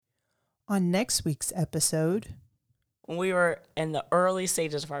On next week's episode, when we were in the early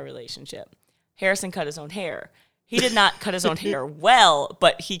stages of our relationship, Harrison cut his own hair. He did not cut his own hair well,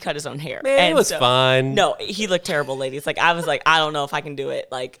 but he cut his own hair. Man, it was fine. No, he looked terrible, ladies. Like, I was like, I don't know if I can do it.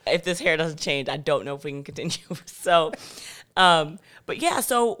 Like, if this hair doesn't change, I don't know if we can continue. So, but yeah,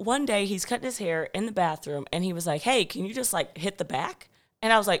 so one day he's cutting his hair in the bathroom, and he was like, hey, can you just, like, hit the back?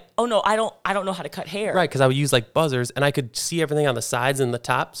 And I was like, oh, no, I don't know how to cut hair. Right, because I would use, like, buzzers, and I could see everything on the sides and the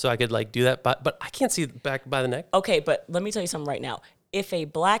top, so I could, like, do that. But I can't see the back by the neck. Okay, but let me tell you something right now. If a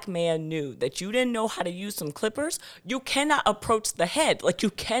black man knew that you didn't know how to use some clippers, you cannot approach the head. Like,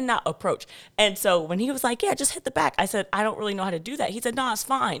 you cannot approach. And so when he was like, yeah, just hit the back, I said, I don't really know how to do that. He said, no, it's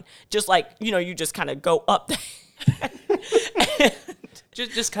fine. Just like, you just kind of go up.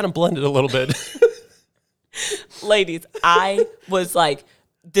 Just kind of blend it a little bit. Ladies, I was like,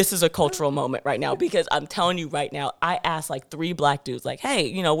 this is a cultural moment right now, because I'm telling you right now, I asked like 3 black dudes, like,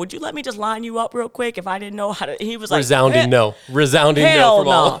 hey, would you let me just line you up real quick if I didn't know how to? He was like, resounding no from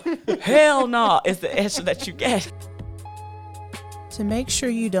all. Hell no is the answer that you get. to make sure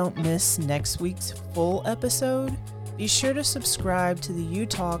you don't miss next week's full episode, be sure to subscribe to the You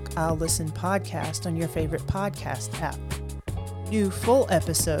Talk, I'll Listen podcast on your favorite podcast app. New full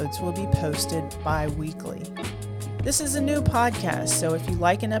episodes will be posted bi-weekly. This is a new podcast, so if you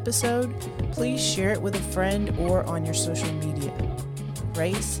like an episode, please share it with a friend or on your social media.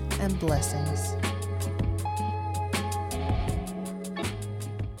 Grace and blessings.